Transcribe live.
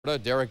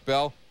Derek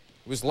Bell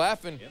was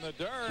laughing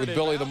with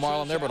Billy the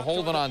Marlin there, but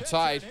holding on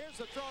tight.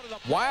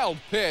 Wild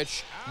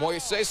pitch.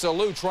 Moises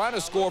Alou trying to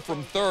score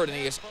from third, and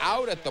he is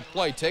out at the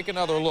plate. Take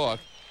another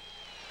look.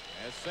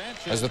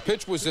 As the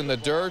pitch was in the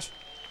dirt,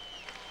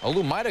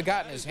 Alou might have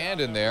gotten his hand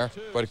in there,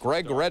 but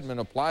Greg Redmond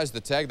applies the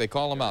tag. They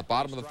call him out.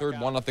 Bottom of the third,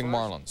 1-0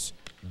 Marlins.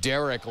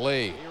 Derek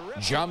Lee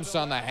jumps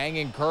on the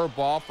hanging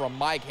curveball from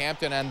Mike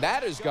Hampton, and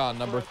that is gone.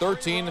 Number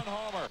 13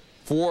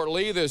 for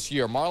Lee this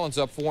year. Marlins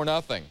up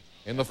 4-0.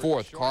 In the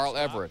fourth, Carl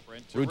Everett.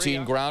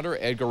 Routine grounder.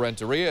 Edgar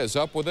Renteria is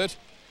up with it.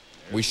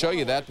 We show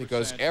you that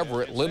because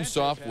Everett limps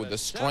off with a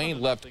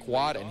strained left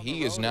quad, and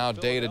he is now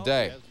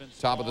day-to-day.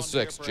 Top of the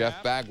sixth,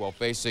 Jeff Bagwell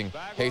facing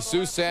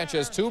Jesus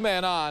Sanchez.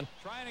 Two-man on.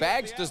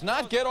 Bags does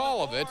not get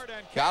all of it.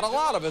 Got a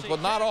lot of it, but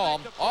not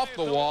all. Off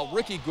the wall,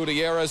 Ricky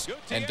Gutierrez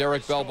and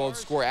Derek Bell both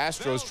score.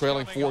 Astros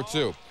trailing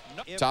 4-2.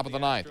 Top of the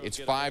ninth, it's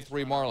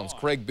 5-3 Marlins.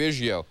 Craig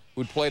Biggio,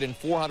 who'd played in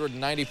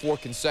 494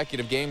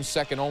 consecutive games,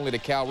 second only to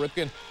Cal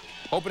Ripken,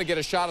 hoping to get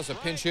a shot as a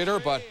pinch hitter,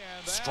 but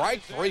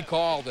strike three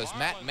called as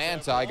Matt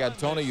Manti got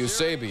Tony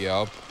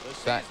Eusebio.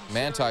 That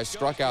Manti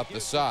struck out the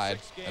side.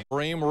 And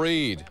Kareem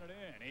Reed.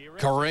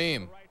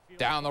 Kareem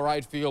down the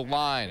right field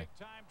line.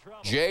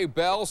 Jay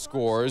Bell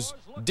scores.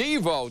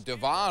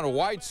 Devon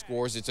White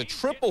scores. It's a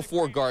triple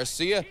for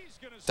Garcia.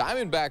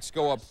 Diamondbacks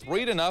go up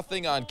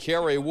 3-0 on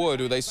Kerry Wood,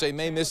 who they say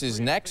may miss his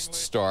next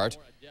start.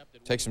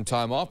 Take some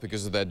time off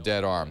because of that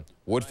dead arm.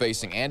 Wood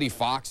facing Andy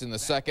Fox in the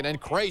second,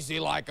 and crazy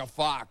like a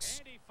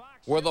fox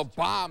with a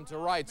bomb to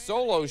right.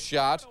 Solo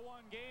shot,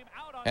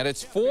 and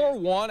it's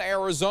 4-1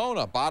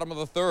 Arizona. Bottom of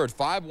the third,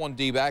 5-1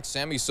 D-back.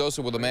 Sammy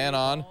Sosa with a man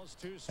on,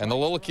 and the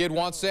little kid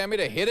wants Sammy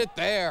to hit it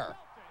there.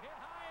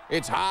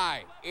 It's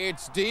high,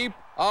 it's deep.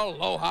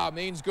 Aloha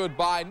means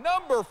goodbye.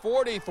 Number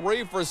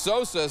 43 for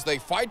Sosa as they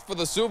fight for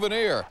the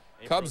souvenir.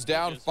 Cubs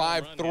down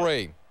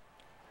 5-3.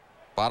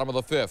 Bottom of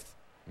the fifth,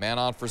 man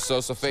on for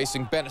Sosa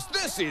facing Bennis.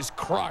 This is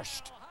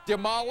crushed,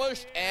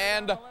 demolished,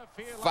 and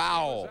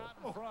foul.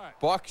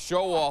 Buck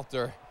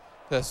Showalter.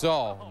 That's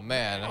all,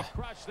 man.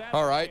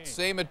 All right,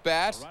 same at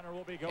bat.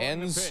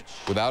 Ends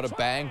without a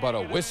bang, but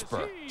a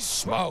whisper.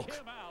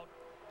 Smoke.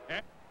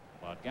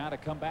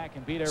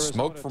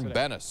 Smoke from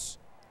Bennis.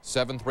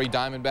 7-3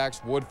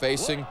 Diamondbacks. Wood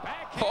facing.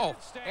 Oh,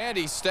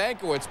 Andy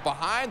Stankiewicz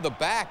behind the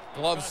back.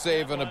 Glove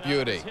save and a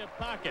beauty.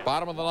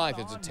 Bottom of the ninth.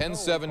 It's a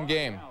 10-7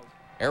 game.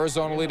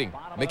 Arizona leading.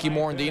 Mickey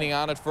Morandini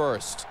on at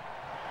first.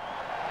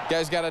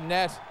 Guy's got a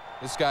net.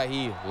 This guy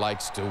he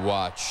likes to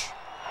watch.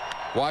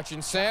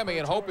 Watching Sammy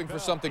and hoping for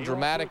something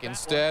dramatic.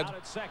 Instead,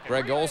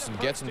 Greg Olson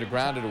gets him to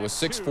ground into a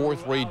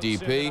 6-4-3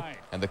 DP,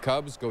 and the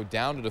Cubs go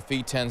down to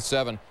defeat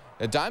 10-7.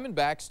 The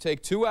Diamondbacks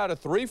take 2 out of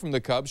 3 from the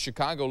Cubs.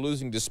 Chicago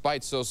losing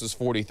despite Sosa's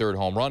 43rd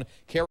home run.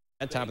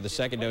 At top of the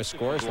second, no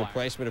scores.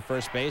 Replacement at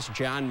first base,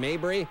 John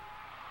Mabry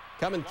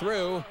coming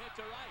through.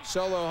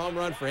 Solo home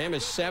run for him,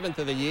 his 7th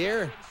of the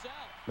year.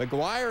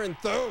 McGuire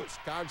enthused.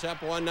 Cards up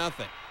 1-0.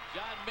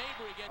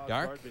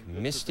 Dark,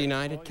 misty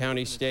night at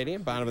County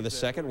Stadium. Bottom of the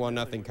second,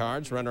 1-0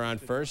 Cards. Runner on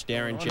first,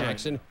 Darren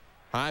Jackson.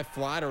 High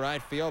fly to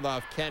right field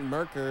off Ken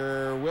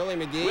Merker. Willie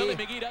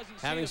McGee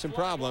having some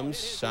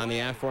problems on the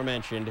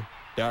aforementioned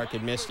dark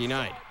and misty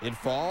night. It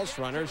falls.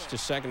 Runners to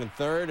second and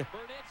third.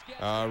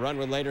 Run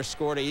would later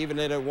score to even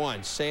it at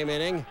 1. Same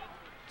inning.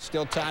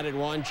 Still tied at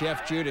 1.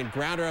 Jeff Juden,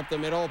 grounder up the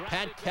middle.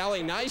 Pat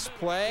Kelly, nice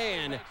play,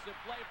 and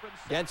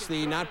gets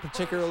the not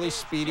particularly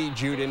speedy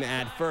Juden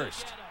at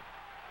first.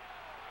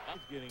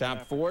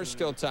 Top 4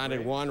 still tied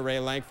at 1. Ray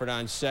Langford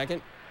on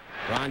second.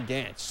 Ron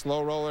Gantz,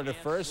 slow roller to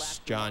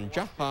first. John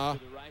Jaha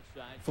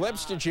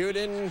flips to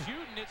Juden.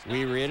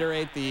 We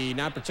reiterate the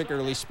not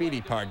particularly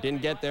speedy part.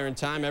 Didn't get there in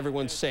time.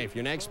 Everyone's safe.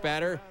 Your next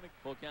batter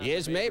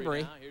is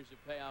Mabry,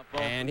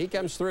 and he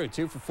comes through.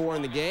 2 for 4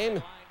 in the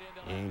game,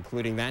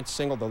 including that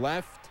single to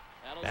left.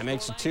 That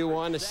makes it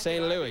 2-1 to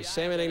St. Louis.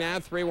 Same inning now,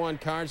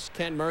 3-1 Cards.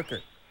 Ken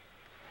Merker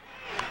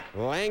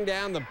laying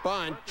down the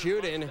bunt.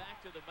 Juden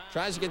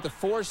tries to get the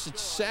force at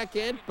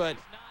second, but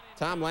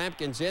Tom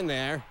Lampkin's in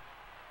there.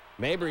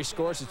 Mabry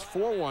scores. It's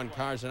 4-1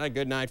 Cards, and a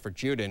good night for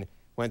Juden.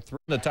 Went through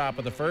the top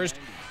of the first.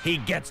 He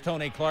gets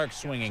Tony Clark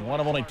swinging. One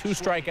of only 2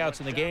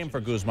 strikeouts in the game for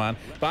Guzman.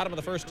 Bottom of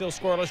the first, still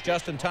scoreless.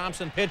 Justin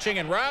Thompson pitching,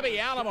 and Robbie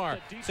Alomar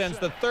sends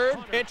the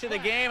 3rd pitch of the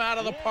game out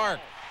of the park.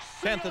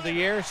 10th of the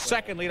year,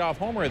 2nd leadoff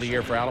homer of the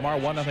year for Alomar.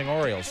 1-0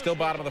 Orioles. Still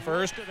bottom of the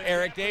first.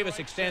 Eric Davis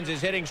extends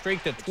his hitting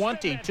streak to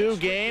 22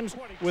 games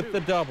with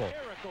the double.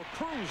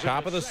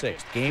 Top of the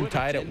 6th, game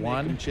tied at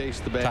 1.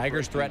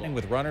 Tigers threatening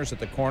with runners at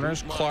the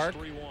corners. Clark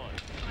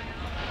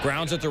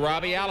grounds it to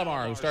Robbie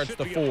Alomar, who starts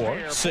the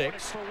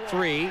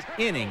 4-6-3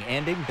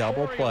 inning-ending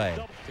double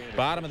play.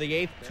 Bottom of the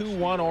 8th,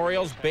 2-1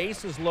 Orioles.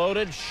 Bases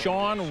loaded.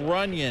 Sean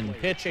Runyon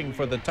pitching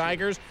for the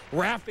Tigers.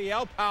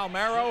 Rafael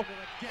Palmeiro,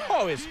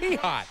 oh, is he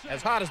hot?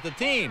 As hot as the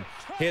team.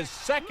 His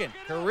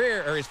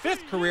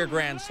 5th career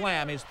grand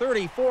slam, his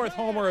 34th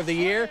homer of the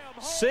year.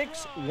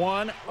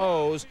 6-1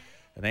 O's,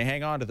 and they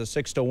hang on to the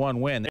 6-1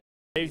 win.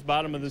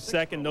 Bottom of the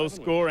second, no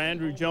score.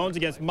 Andrew Jones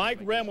against Mike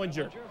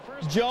Remwinger.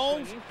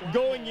 Jones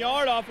going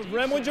yard off of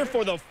Remwinger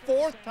for the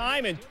 4th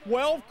time in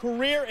 12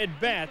 career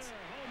at-bats.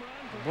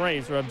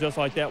 Braves are up just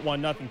like that,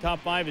 1-0. Top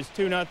 5 is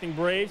 2-0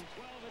 Braves.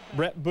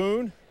 Brett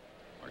Boone.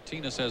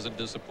 Martinez hasn't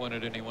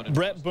disappointed anyone.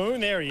 Brett Boone,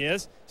 there he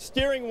is,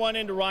 steering one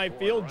into right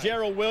field.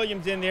 Gerald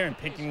Williams in there and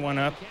picking one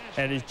up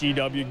at his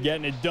GW,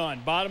 getting it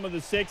done. Bottom of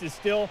the 6 is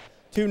still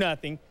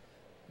 2-0.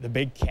 The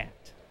Big Cat.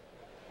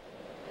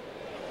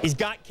 He's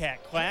got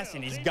cat class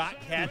and he's got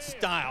cat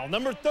style.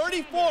 Number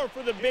 34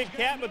 for the Big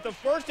Cat, but the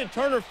first at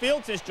Turner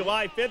Field since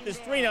July 5th is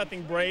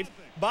 3-0 Braves.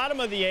 Bottom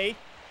of the 8th.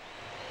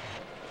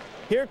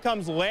 Here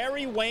comes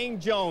Larry Wayne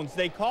Jones.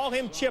 They call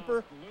him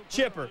Chipper.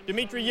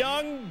 Dimitri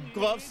Young,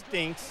 glove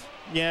stinks.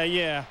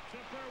 Yeah.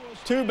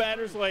 2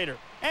 batters later.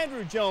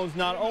 Andrew Jones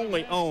not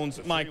only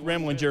owns Mike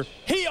Remlinger,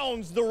 he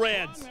owns the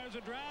Reds.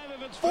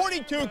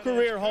 42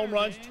 career home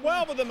runs,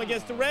 12 of them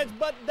against the Reds,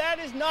 but that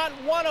is not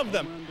one of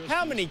them.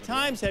 How many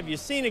times have you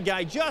seen a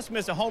guy just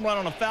miss a home run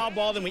on a foul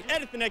ball, then we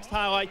edit the next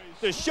highlight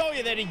to show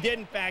you that he did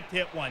in fact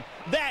hit one?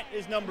 That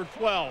is number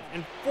 12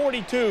 in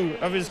 42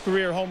 of his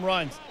career home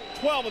runs,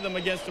 12 of them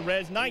against the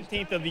Reds,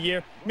 19th of the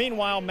year.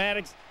 Meanwhile,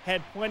 Maddox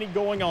had plenty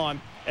going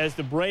on as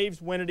the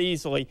Braves win it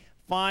easily,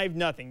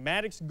 5-0.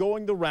 Maddox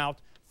going the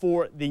route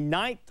for the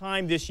 9th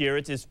time this year.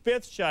 It's his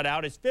 5th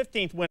shutout, his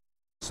 15th win.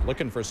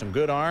 Looking for some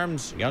good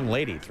arms. Young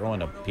lady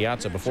throwing to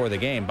Piazza before the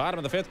game.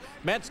 Bottom of the 5th,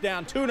 Mets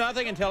down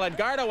 2-0 until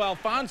Edgardo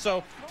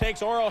Alfonso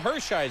takes Oral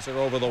Hershiser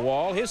over the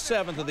wall. His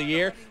 7th of the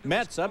year.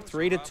 Mets up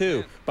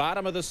 3-2.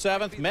 Bottom of the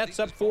 7th, Mets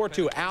up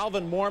 4-2.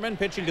 Alvin Mormon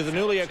pitching to the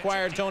newly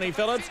acquired Tony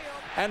Phillips.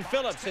 And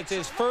Phillips hits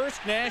his first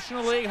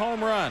National League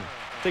home run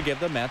to give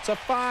the Mets a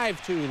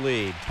 5-2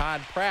 lead. Todd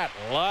Pratt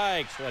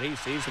likes what he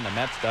sees in the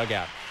Mets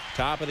dugout.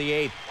 Top of the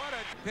 8th.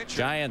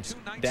 Giants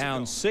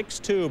down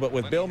 6-2, but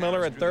with Bill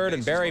Miller at 3rd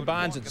and Barry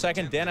Bonds at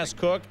 2nd. Dennis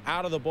Cook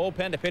out of the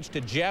bullpen to pitch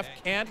to Jeff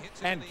Kent,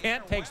 and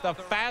Kent takes the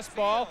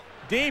fastball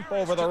deep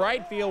over the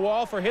right field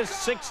wall for his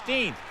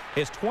 16th.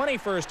 His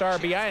 21st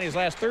RBI in his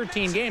last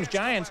 13 games.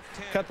 Giants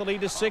cut the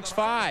lead to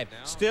 6-5.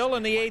 Still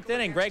in the 8th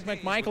inning, Greg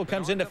McMichael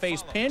comes in to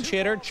face pinch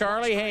hitter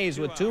Charlie Hayes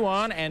with 2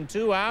 on and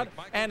 2 out,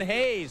 and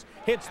Hayes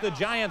hits the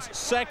Giants'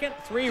 2nd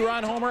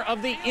 3-run homer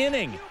of the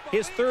inning,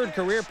 his 3rd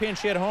career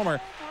pinch hit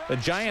homer. The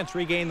Giants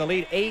regain the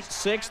lead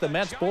 8-6. The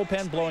Mets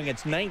bullpen blowing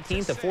its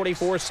 19th of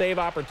 44 save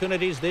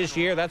opportunities this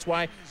year. That's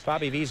why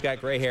Bobby V's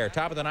got gray hair.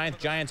 Top of the 9th,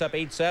 Giants up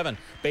 8-7.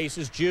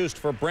 Bases juiced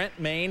for Brent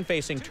Mayne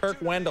facing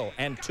Turk Wendell,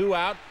 and 2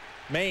 out.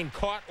 Mayne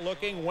caught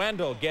looking.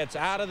 Wendell gets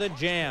out of the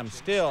jam.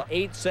 Still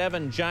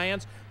 8-7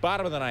 Giants.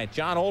 Bottom of the 9th,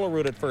 John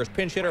Olerud at first.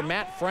 Pinch hitter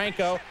Matt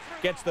Franco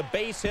gets the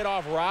base hit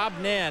off Rob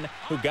Nen,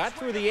 who got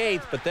through the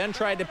 8th, but then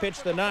tried to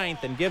pitch the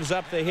 9th and gives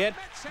up the hit.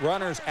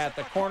 Runners at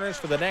the corners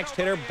for the next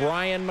hitter,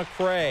 Brian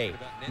McRae.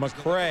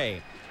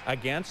 McRae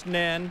against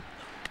Nen.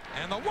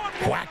 And the one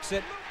whacks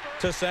it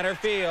to center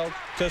field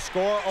to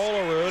score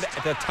Olerud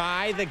to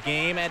tie the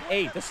game at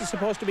 8. This is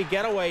supposed to be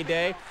getaway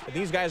day, but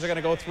these guys are going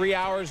to go 3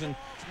 hours and,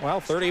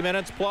 well, 30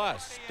 minutes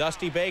plus.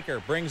 Dusty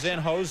Baker brings in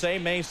Jose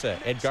Mesa.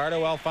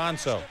 Edgardo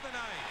Alfonso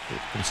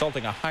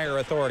consulting a higher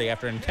authority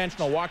after an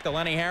intentional walk to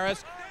Lenny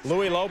Harris.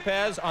 Louis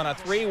Lopez on a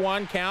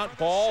 3-1 count,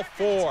 ball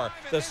 4.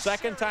 The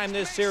 2nd time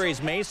this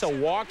series, Mesa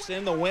walks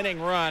in the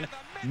winning run.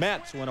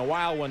 Mets win a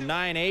wild one,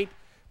 9-8.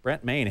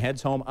 Brent Mayne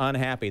heads home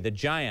unhappy. The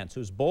Giants,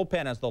 whose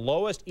bullpen has the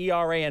lowest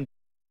ERA in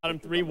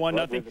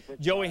 3-1-0.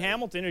 Joey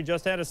Hamilton, who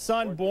just had a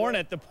son born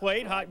at the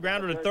plate. Hot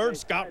grounder to 3rd.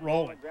 Scott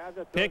Rowland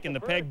picking the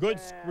peg.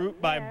 Good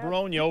scoop by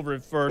Bronya over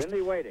at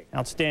 1st.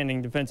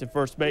 Outstanding defensive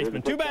first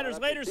baseman. 2 batters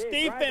later,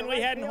 Steve Finley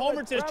hadn't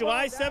homered since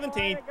July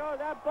 17th.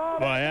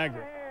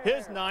 Viagra.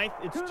 His 9th.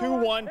 It's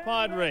 2-1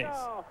 Padres.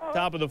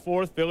 Top of the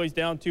 4th, Phillies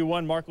down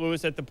 2-1. Mark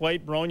Lewis at the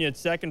plate. Bronya at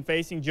 2nd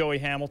facing Joey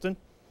Hamilton.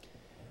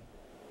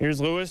 Here's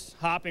Lewis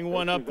hopping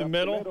one up the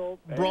middle.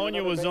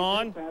 Bronya was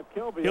on.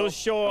 He'll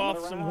show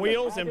off some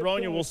wheels, and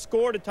Bronya will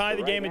score to tie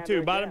the game at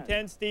 2. Bottom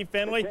 10, Steve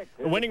Finley.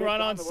 The winning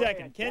run on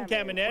 2nd. Ken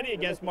Caminetti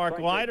against Mark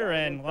Leiter,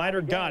 and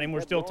Leiter got him.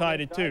 We're still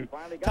tied at 2.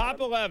 Top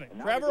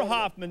 11, Trevor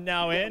Hoffman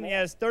now in. He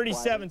has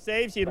 37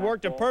 saves. He had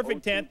worked a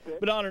perfect 10th,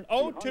 but on an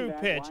 0-2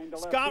 pitch,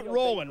 Scott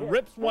Rowland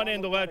rips one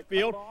into left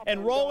field,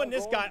 and Rowland,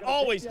 this guy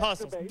always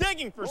hustles,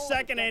 digging for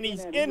 2nd, and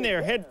he's in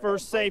there head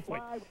first safely.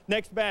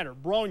 Next batter,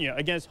 Bronya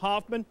against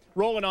Hoffman.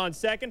 Rowland on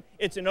 2nd.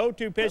 It's an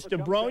 0-2 pitch to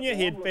Bronya.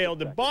 He had failed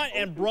to bunt,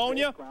 and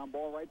Bronya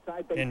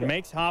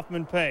makes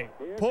Hoffman pay.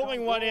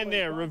 Pulling one in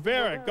there.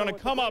 Rivera going to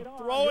come up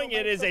throwing.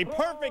 It is a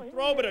perfect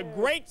throw, but a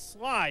great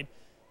slide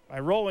by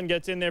Rowland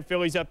gets in there.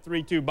 Phillies up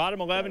 3-2. Bottom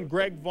 11,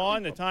 Greg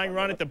Vaughn, the tying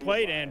run at the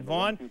plate, and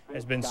Vaughn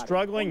has been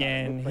struggling,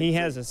 and he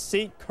has a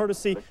seat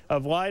courtesy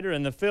of Leiter,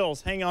 and the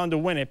Phils hang on to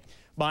win it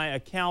by a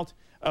count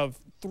of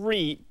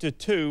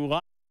 3-2.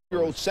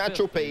 Year-old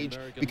Satchel Paige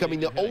becoming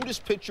the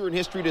oldest pitcher in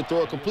history to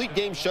throw a complete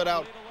game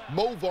shutout.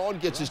 Mo Vaughn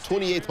gets his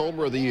 28th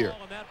homer of the year.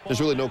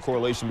 There's really no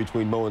correlation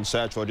between Mo and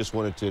Satchel. I just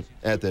wanted to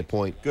add that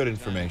point. Good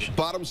information.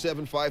 Bottom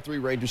 7,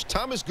 5-3 Rangers.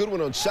 Thomas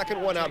Goodwin on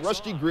 2nd, 1 out.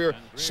 Rusty Greer,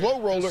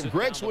 slow roller.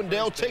 Greg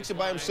Swindell takes it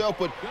by himself,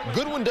 but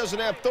Goodwin doesn't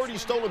have 30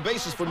 stolen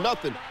bases for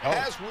nothing.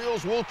 Has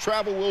wheels, will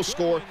travel, will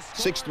score.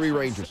 6-3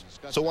 Rangers.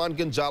 So Juan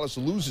Gonzalez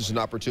loses an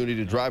opportunity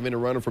to drive in a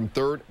runner from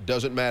 3rd.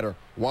 Doesn't matter.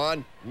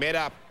 Juan, mid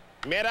up.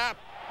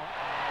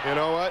 You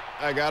know what?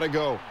 I got to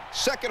go.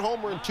 Second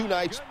homer in 2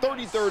 nights,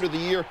 33rd of the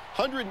year,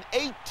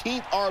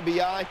 118th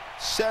RBI,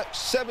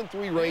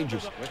 7-3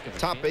 Rangers.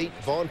 Top 8,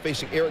 Vaughn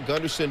facing Eric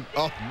Gunderson.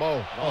 Oh,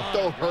 Mo. Oh,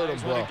 don't hurt him,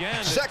 bro.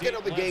 Second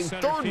of the game,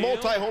 third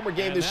multi-homer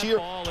game this year,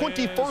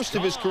 21st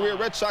of his career.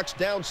 Red Sox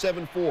down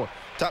 7-4.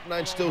 Top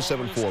 9 still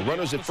 7-4.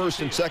 Runners at first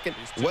and second.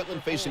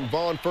 Wetland facing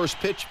Vaughn. First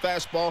pitch,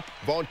 fastball.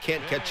 Vaughn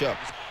can't catch up.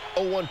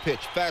 0-1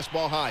 pitch,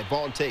 fastball high.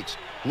 Vaughn takes.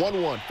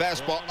 1-1,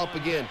 fastball up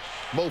again.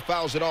 Mo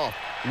fouls it off.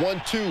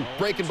 1-2,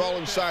 breaking ball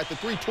inside. The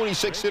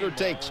 326 hitter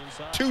takes.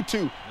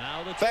 2-2,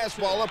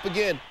 fastball up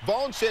again.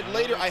 Vaughn said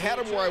later, I had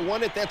him where I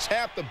wanted. That's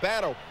half the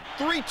battle.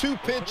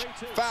 3-2 pitch,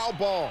 foul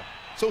ball.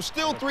 So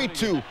still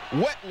 3-2.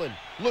 Wetland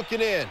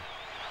looking in.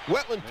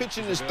 Wetland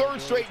pitching his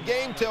 3rd straight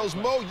game tells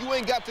Mo, you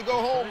ain't got to go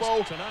home,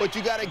 Mo, but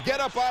you got to get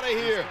up out of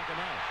here.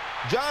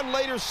 John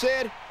later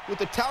said,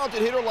 with a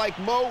talented hitter like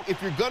Mo,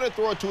 if you're going to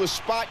throw it to a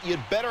spot, you'd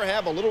better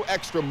have a little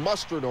extra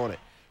mustard on it.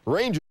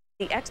 Rangers.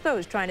 The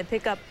Expos trying to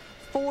pick up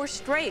 4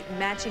 straight,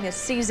 matching a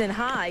season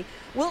high.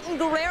 Wilton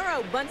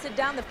Guerrero bunts it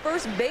down the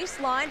first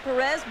baseline.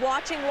 Perez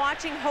watching,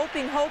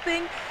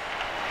 hoping.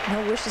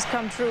 No wishes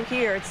come true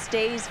here. It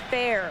stays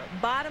fair.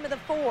 Bottom of the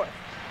 4th.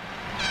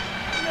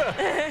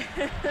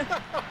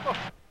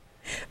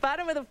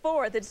 Bottom of the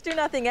 4th, it's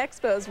 2-0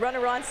 Expos.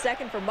 Runner on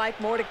second for Mike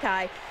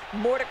Mordecai.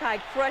 Mordecai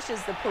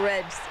crushes the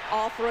Perez,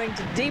 offering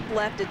to deep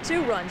left a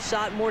 2-run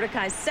shot.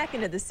 Mordecai's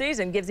second of the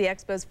season gives the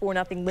Expos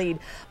 4-0 lead.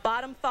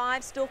 Bottom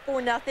 5, still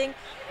 4-0.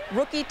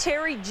 Rookie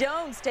Terry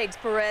Jones takes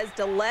Perez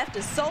to left,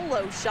 a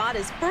solo shot,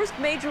 his first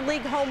major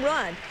league home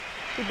run.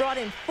 He brought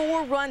in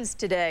 4 runs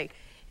today,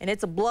 and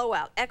it's a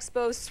blowout.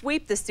 Expos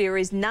sweep the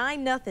series.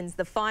 9-0's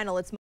the final.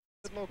 It's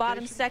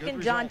bottom second,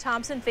 John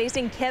Thompson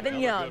facing Kevin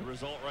Young.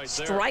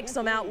 Strikes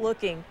him out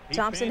looking.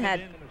 Thompson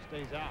had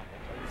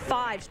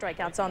 5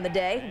 strikeouts on the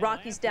day.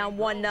 Rockies down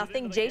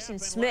 1-0. Jason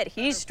Smith,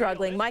 he's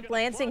struggling. Mike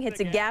Lansing hits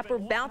a gapper,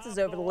 bounces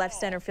over the left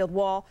center field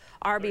wall.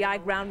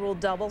 RBI ground rule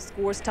double,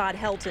 scores Todd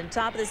Helton.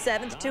 Top of the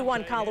 7th,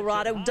 2-1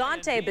 Colorado.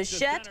 Dante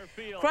Bichette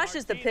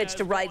crushes the pitch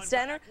to right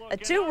center. A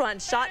 2-run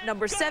shot,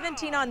 number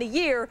 17 on the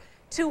year.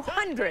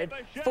 200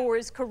 for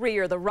his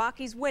career. The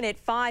Rockies win it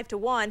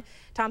 5-1.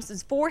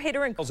 Thompson's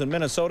 4-hitter in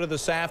Minnesota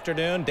this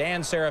afternoon. Dan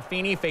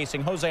Serafini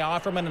facing Jose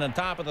Offerman in the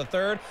top of the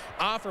 3rd.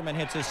 Offerman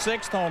hits his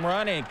 6th home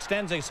run and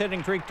extends his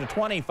hitting streak to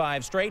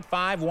 25 straight.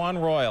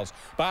 5-1 Royals.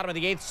 Bottom of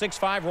the 8th,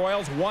 6-5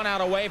 Royals. 1 out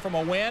away from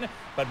a win,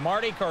 but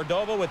Marty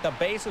Cordova with the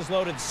bases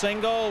loaded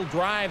single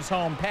drives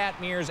home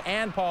Pat Mears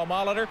and Paul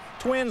Molitor.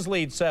 Twins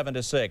lead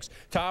 7-6.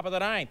 Top of the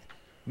 9th.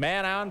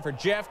 Man on for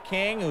Jeff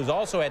King, who's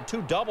also had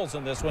 2 doubles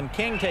in this one.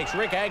 King takes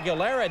Rick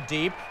Aguilera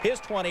deep, his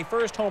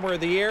 21st homer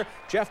of the year.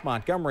 Jeff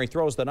Montgomery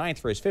throws the 9th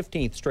for his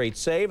 15th straight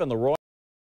save, and the Royals